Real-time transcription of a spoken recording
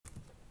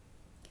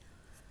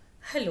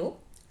Hello,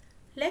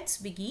 let's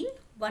begin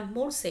one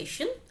more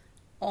session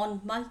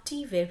on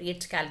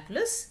multivariate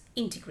calculus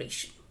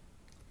integration.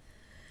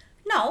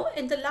 Now,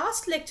 in the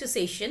last lecture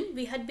session,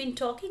 we had been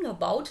talking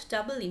about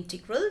double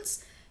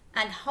integrals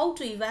and how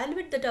to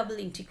evaluate the double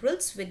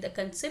integrals with the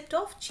concept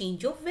of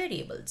change of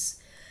variables.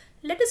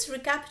 Let us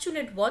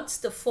recapitulate once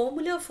the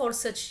formula for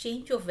such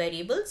change of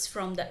variables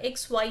from the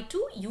xy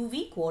to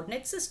uv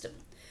coordinate system.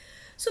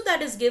 So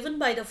that is given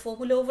by the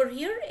formula over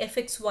here.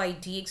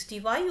 Fxy dx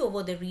dy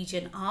over the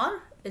region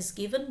R is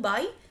given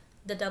by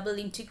the double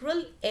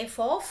integral f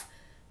of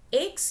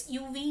x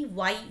uv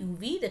y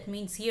uv. That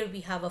means here we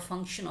have a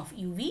function of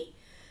uv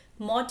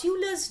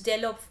modulus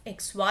del of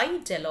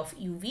xy del of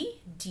uv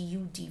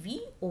du dv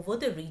over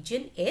the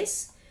region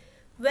S,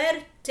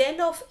 where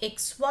del of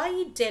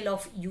xy del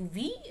of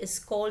uv is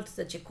called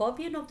the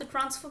Jacobian of the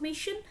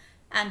transformation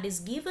and is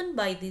given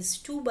by this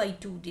 2 by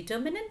 2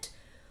 determinant,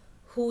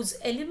 whose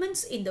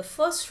elements in the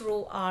first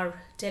row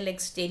are del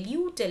x del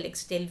u, del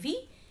x del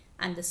v,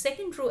 and the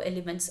second row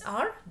elements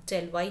are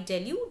del y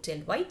del u,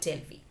 del y del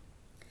v.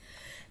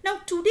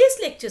 Now, today's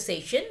lecture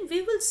session,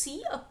 we will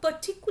see a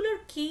particular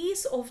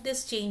case of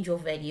this change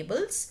of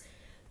variables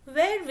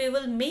where we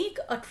will make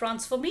a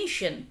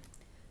transformation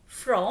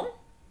from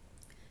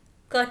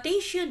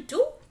Cartesian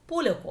to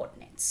polar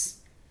coordinates.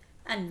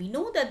 And we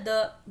know that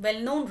the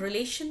well-known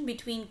relation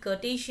between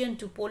Cartesian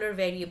to polar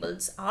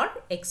variables are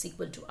x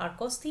equal to r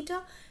cos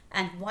theta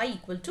and y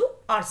equal to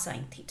r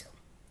sin theta.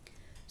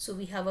 So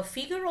we have a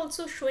figure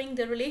also showing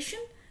the relation.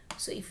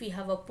 So if we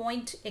have a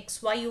point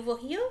xy over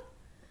here,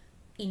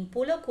 in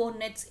polar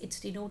coordinates it's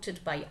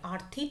denoted by r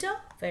theta,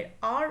 where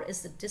r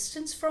is the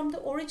distance from the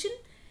origin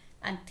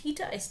and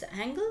theta is the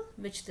angle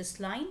which this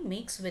line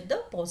makes with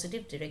the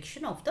positive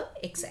direction of the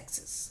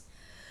x-axis.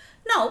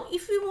 Now,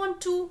 if we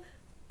want to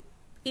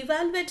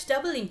evaluate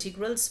double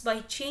integrals by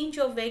change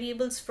of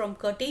variables from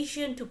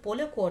Cartesian to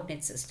polar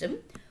coordinate system,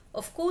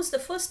 of course the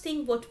first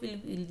thing what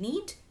we will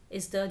need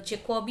is the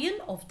Jacobian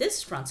of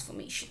this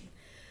transformation.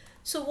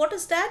 So what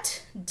is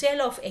that?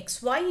 Del of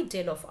xy,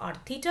 del of r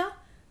theta.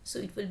 So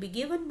it will be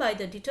given by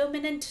the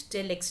determinant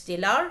del x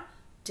del r,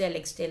 del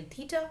x del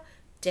theta,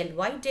 del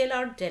y del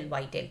r, del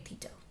y del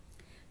theta.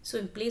 So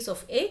in place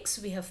of x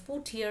we have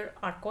put here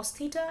r cos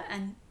theta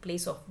and in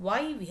place of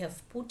y we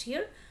have put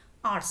here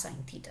r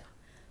sin theta.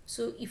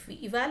 So if we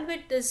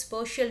evaluate this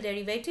partial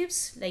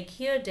derivatives, like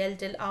here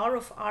del r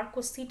of r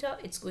cos theta,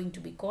 it's going to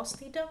be cos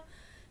theta.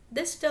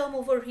 This term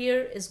over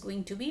here is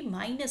going to be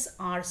minus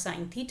r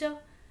sin theta.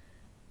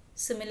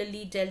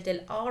 Similarly,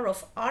 del r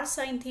of r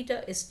sin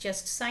theta is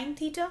just sin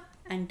theta,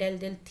 and del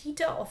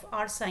theta of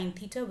r sin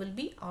theta will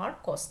be r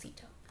cos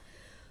theta.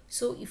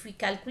 So if we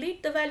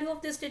calculate the value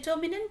of this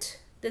determinant,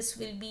 this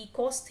will be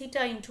cos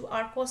theta into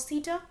r cos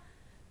theta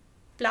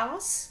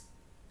plus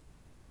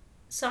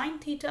sin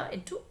theta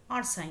into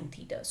r sin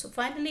theta. So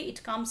finally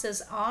it comes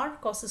as r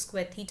cos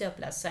square theta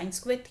plus sin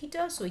square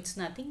theta. So it's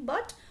nothing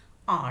but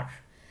r.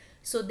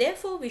 So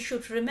therefore we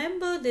should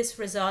remember this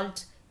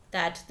result,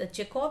 that the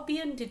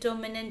Jacobian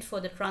determinant for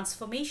the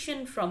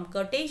transformation from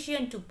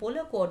Cartesian to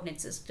polar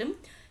coordinate system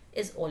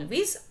is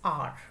always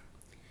r.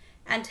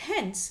 And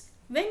hence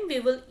when we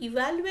will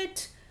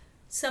evaluate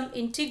some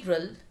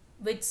integral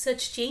with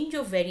such change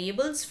of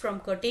variables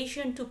from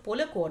Cartesian to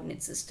polar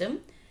coordinate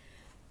system,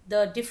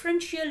 the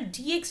differential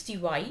dx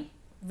dy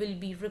will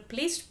be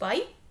replaced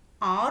by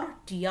r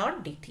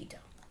dr d theta.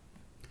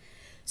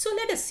 So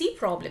let us see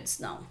problems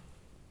now.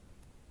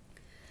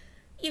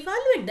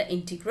 Evaluate the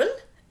integral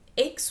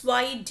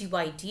xy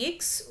dy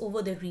dx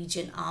over the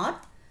region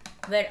R,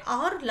 where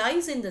R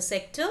lies in the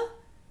sector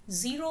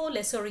 0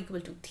 less or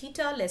equal to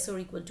theta less or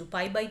equal to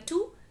pi by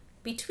 2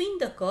 between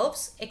the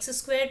curves x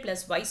squared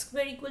plus y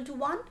squared equal to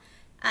 1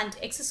 and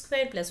x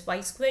squared plus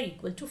y squared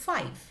equal to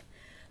 5.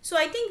 So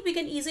I think we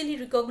can easily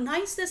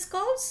recognize these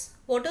curves.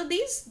 What are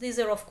these? These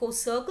are of course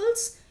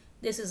circles.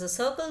 This is a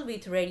circle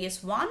with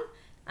radius 1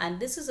 and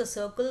this is a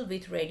circle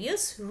with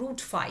radius root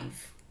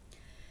 5.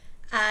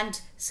 And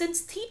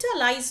since theta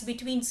lies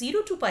between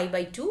 0 to pi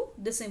by 2,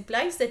 this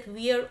implies that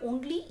we are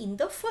only in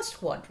the first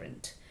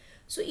quadrant.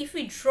 So if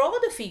we draw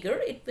the figure,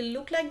 it will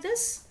look like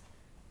this.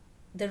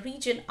 The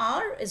region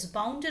R is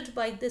bounded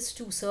by these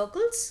two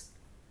circles,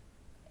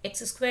 x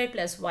squared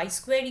plus y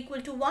squared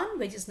equal to 1,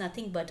 which is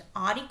nothing but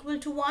r equal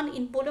to 1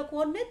 in polar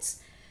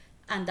coordinates,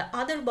 and the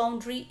other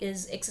boundary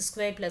is x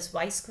squared plus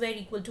y squared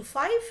equal to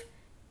 5,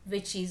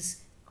 which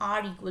is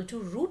r equal to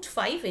root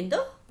 5 in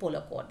the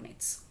polar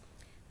coordinates,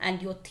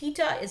 and your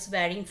theta is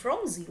varying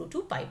from 0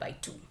 to pi by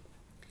 2.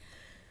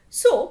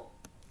 So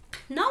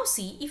now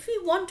see, if we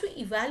want to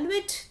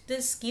evaluate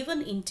this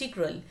given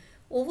integral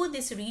over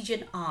this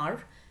region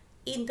R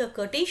in the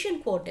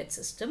Cartesian coordinate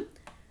system,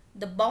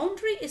 the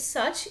boundary is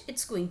such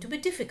it's going to be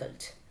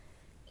difficult.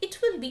 It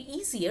will be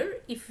easier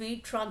if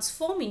we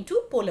transform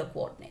into polar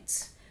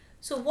coordinates.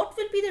 So what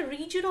will be the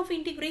region of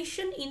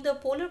integration in the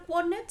polar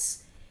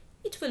coordinates?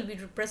 It will be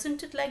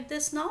represented like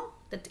this now,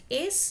 that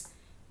S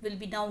will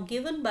be now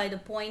given by the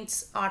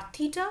points r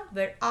theta,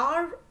 where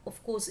r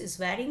of course is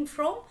varying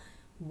from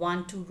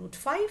 1 to root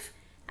 5,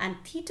 and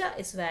theta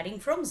is varying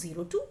from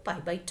 0 to pi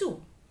by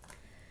 2.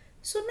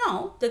 So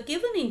now the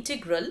given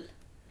integral,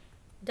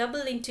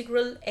 double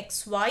integral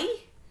xy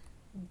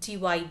dy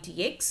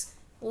dx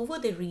over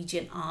the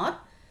region R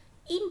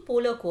in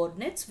polar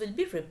coordinates will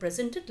be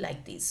represented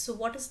like this. So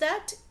what is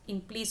that?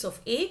 In place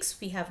of x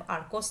we have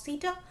r cos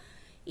theta,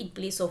 in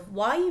place of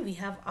y we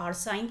have r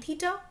sin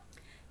theta,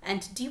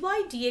 and dy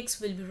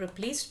dx will be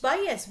replaced by,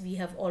 as we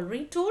have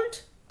already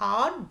told,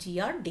 r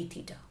dr d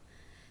theta.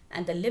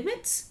 And the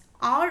limits,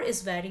 r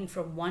is varying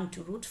from 1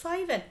 to root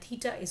 5 and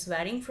theta is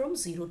varying from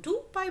 0 to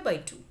pi by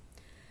 2.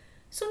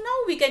 So now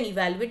we can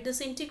evaluate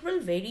this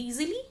integral very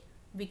easily.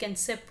 We can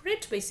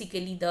separate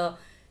basically the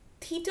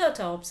theta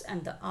terms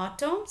and the r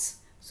terms.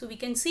 So we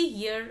can see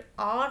here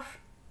r,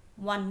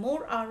 one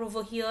more r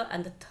over here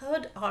and the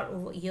third r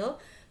over here.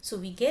 So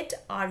we get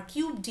r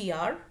cubed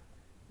dr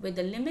with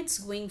the limits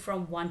going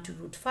from 1 to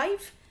root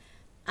 5.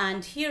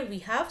 And here we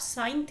have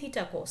sin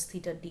theta cos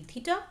theta d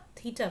theta,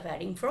 theta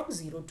varying from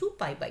 0 to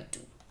pi by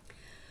 2.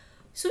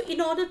 So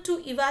in order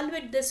to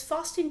evaluate this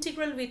first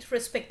integral with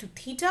respect to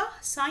theta,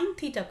 sin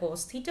theta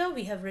cos theta,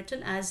 we have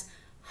written as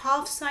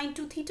half sin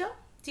 2 theta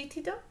d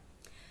theta.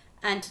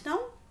 And now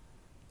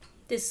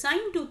this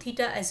sin 2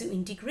 theta, as you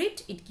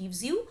integrate, it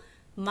gives you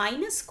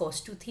minus cos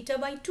 2 theta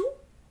by 2.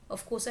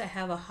 Of course, I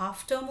have a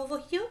half term over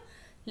here.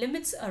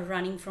 Limits are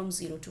running from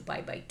 0 to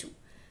pi by 2.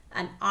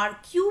 And r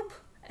cube,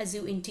 as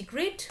you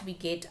integrate, we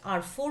get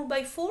r4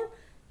 by 4.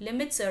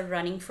 Limits are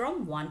running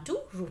from 1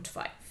 to root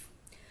 5.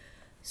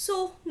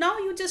 So now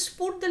you just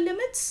put the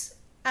limits,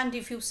 and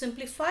if you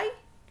simplify,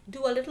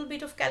 do a little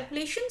bit of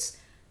calculations,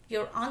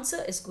 your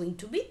answer is going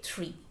to be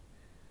 3.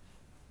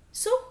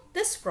 So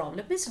this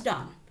problem is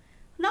done.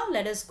 Now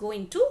let us go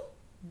into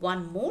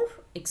one more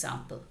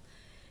example.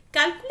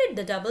 Calculate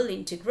the double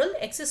integral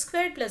x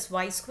squared plus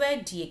y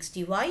squared dx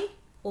dy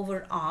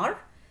over r,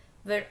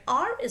 where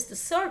r is the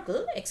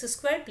circle x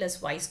squared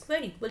plus y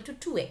squared equal to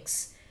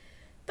 2x.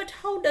 But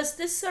how does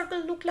this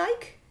circle look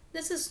like?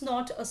 This is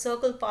not a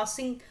circle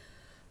passing,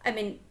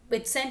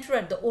 with center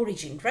at the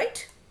origin,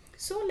 right?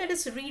 So let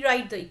us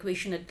rewrite the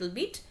equation a little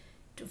bit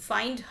to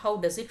find how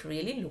does it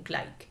really look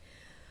like.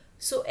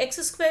 So x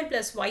squared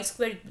plus y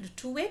squared equal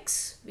to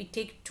 2x. We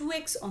take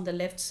 2x on the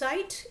left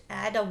side,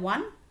 add a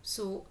 1.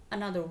 So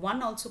another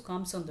 1 also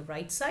comes on the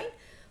right side.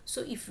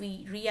 So if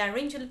we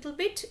rearrange a little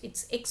bit,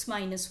 it's x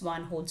minus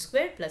 1 whole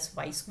square plus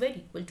y squared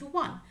equal to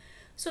 1.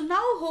 So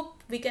now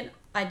hope we can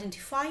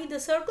identify the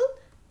circle.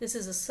 This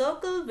is a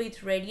circle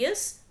with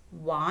radius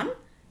 1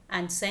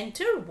 and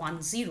center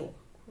 1, 0,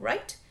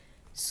 right?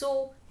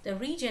 So the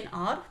region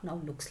R now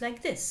looks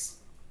like this.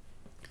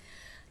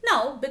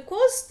 Now,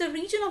 because the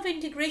region of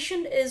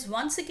integration is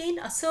once again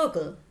a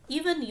circle,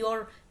 even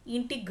your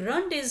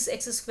integrand is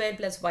x squared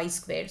plus y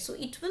squared, so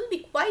it will be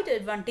quite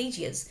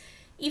advantageous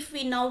if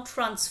we now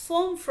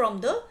transform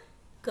from the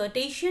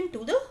Cartesian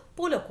to the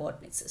polar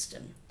coordinate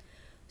system.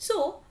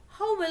 So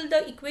how will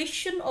the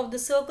equation of the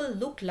circle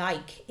look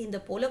like in the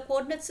polar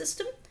coordinate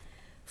system?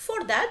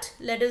 For that,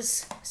 let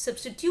us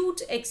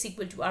substitute x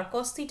equal to r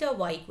cos theta,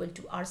 y equal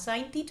to r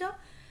sin theta,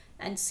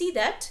 and see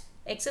that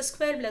x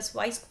squared plus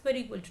y squared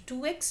equal to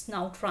 2x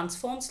now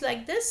transforms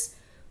like this.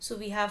 So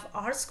we have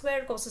r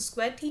squared cos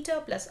square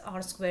theta plus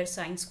r squared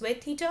sin square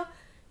theta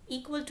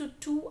equal to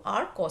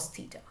 2r cos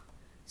theta.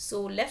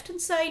 So left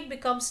hand side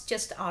becomes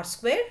just r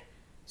squared.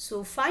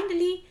 So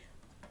finally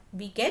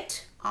we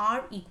get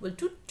r equal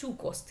to 2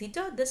 cos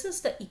theta. This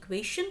is the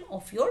equation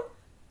of your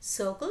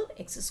circle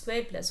x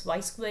squared plus y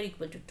squared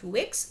equal to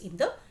 2x in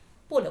the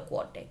polar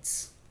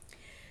coordinates.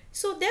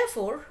 So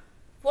therefore,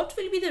 what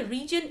will be the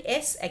region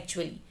S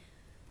actually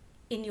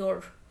in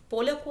your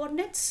polar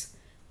coordinates?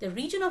 The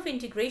region of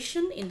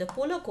integration in the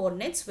polar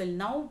coordinates will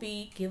now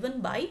be given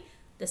by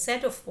the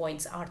set of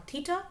points r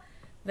theta,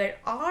 where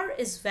r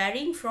is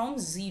varying from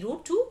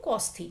 0 to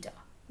cos theta.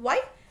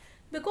 Why?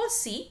 Because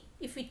see,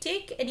 if we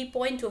take any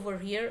point over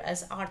here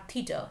as r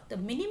theta, the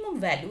minimum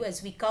value,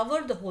 as we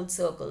cover the whole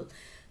circle,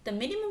 the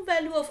minimum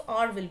value of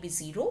r will be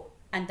 0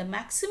 and the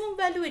maximum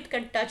value it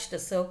can touch the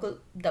circle,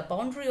 the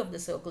boundary of the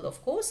circle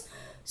of course,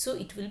 so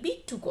it will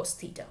be 2 cos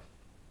theta.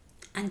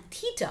 And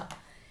theta,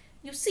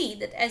 you see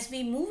that as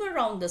we move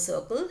around the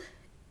circle,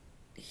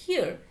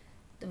 here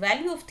the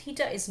value of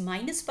theta is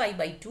minus pi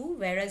by 2,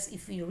 whereas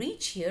if we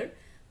reach here,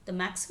 the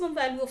maximum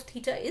value of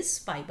theta is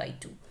pi by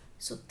 2.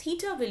 So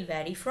theta will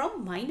vary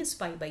from minus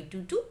pi by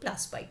 2 to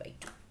plus pi by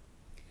 2.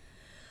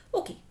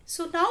 Okay,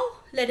 so now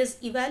let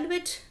us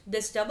evaluate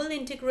this double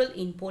integral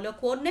in polar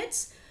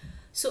coordinates.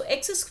 So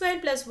x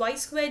squared plus y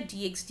squared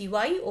dx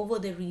dy over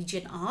the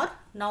region R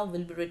now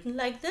will be written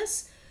like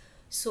this.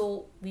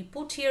 So we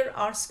put here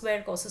r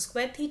squared cos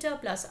square theta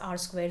plus r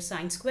squared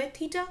sin square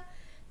theta,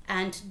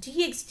 and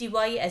dx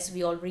dy, as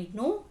we already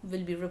know,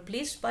 will be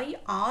replaced by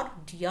r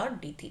dr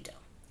d theta.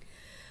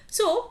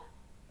 So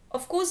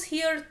of course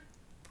here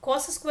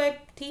cos square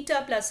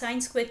theta plus sin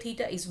square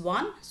theta is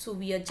 1. So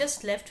we are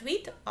just left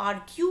with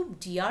r cube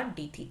dr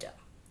d theta.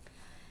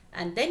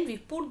 And then we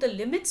put the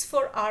limits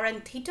for r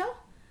and theta.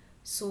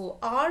 So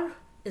r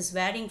is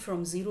varying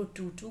from 0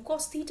 to 2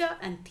 cos theta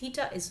and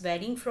theta is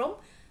varying from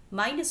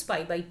minus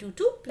pi by 2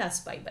 to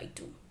plus pi by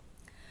 2.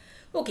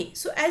 Okay,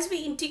 so as we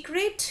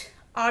integrate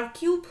r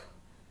cube,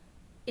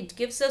 it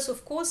gives us,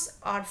 of course,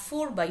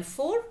 r4 by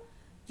 4.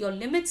 Your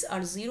limits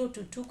are 0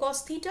 to 2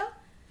 cos theta.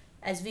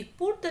 As we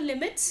put the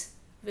limits,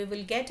 we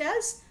will get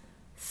as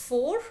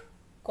 4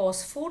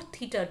 cos 4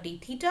 theta d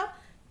theta.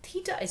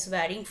 Theta is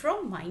varying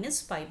from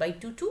minus pi by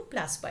 2 to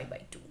plus pi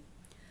by 2.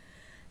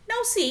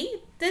 Now see,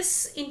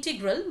 this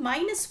integral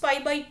minus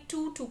pi by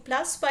 2 to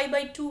plus pi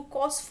by 2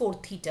 cos 4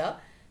 theta,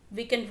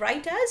 we can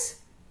write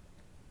as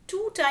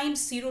 2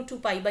 times 0 to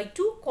pi by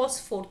 2 cos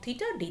 4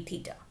 theta d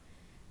theta.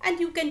 And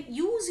you can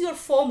use your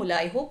formula.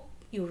 I hope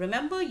you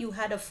remember you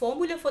had a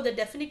formula for the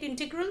definite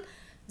integral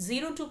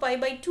 0 to pi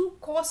by 2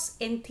 cos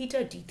n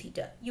theta d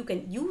theta. You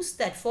can use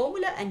that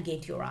formula and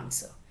get your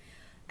answer.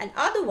 And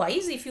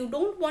otherwise, if you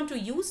don't want to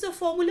use the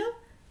formula,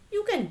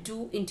 you can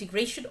do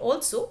integration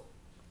also.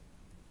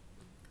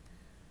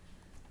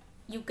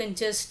 You can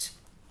just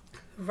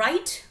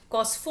write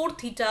cos 4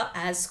 theta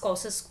as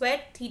cos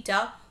squared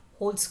theta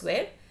whole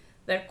square,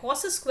 where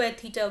cos squared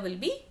theta will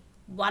be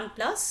 1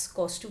 plus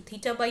cos 2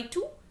 theta by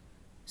 2.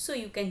 So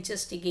you can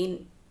just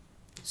again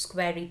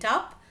square it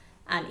up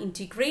and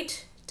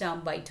integrate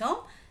term by term,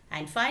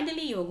 and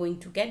finally you are going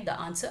to get the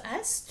answer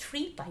as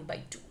 3 pi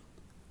by 2.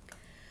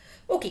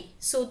 Okay,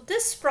 so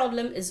this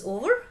problem is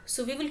over.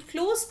 So we will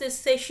close this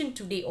session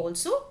today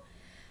also,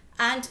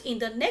 and in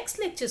the next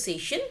lecture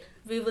session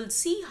we will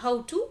see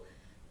how to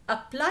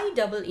apply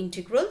double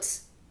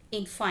integrals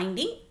in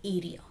finding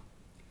area.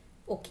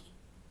 Okay,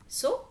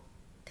 so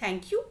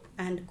thank you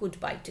and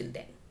goodbye till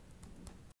then.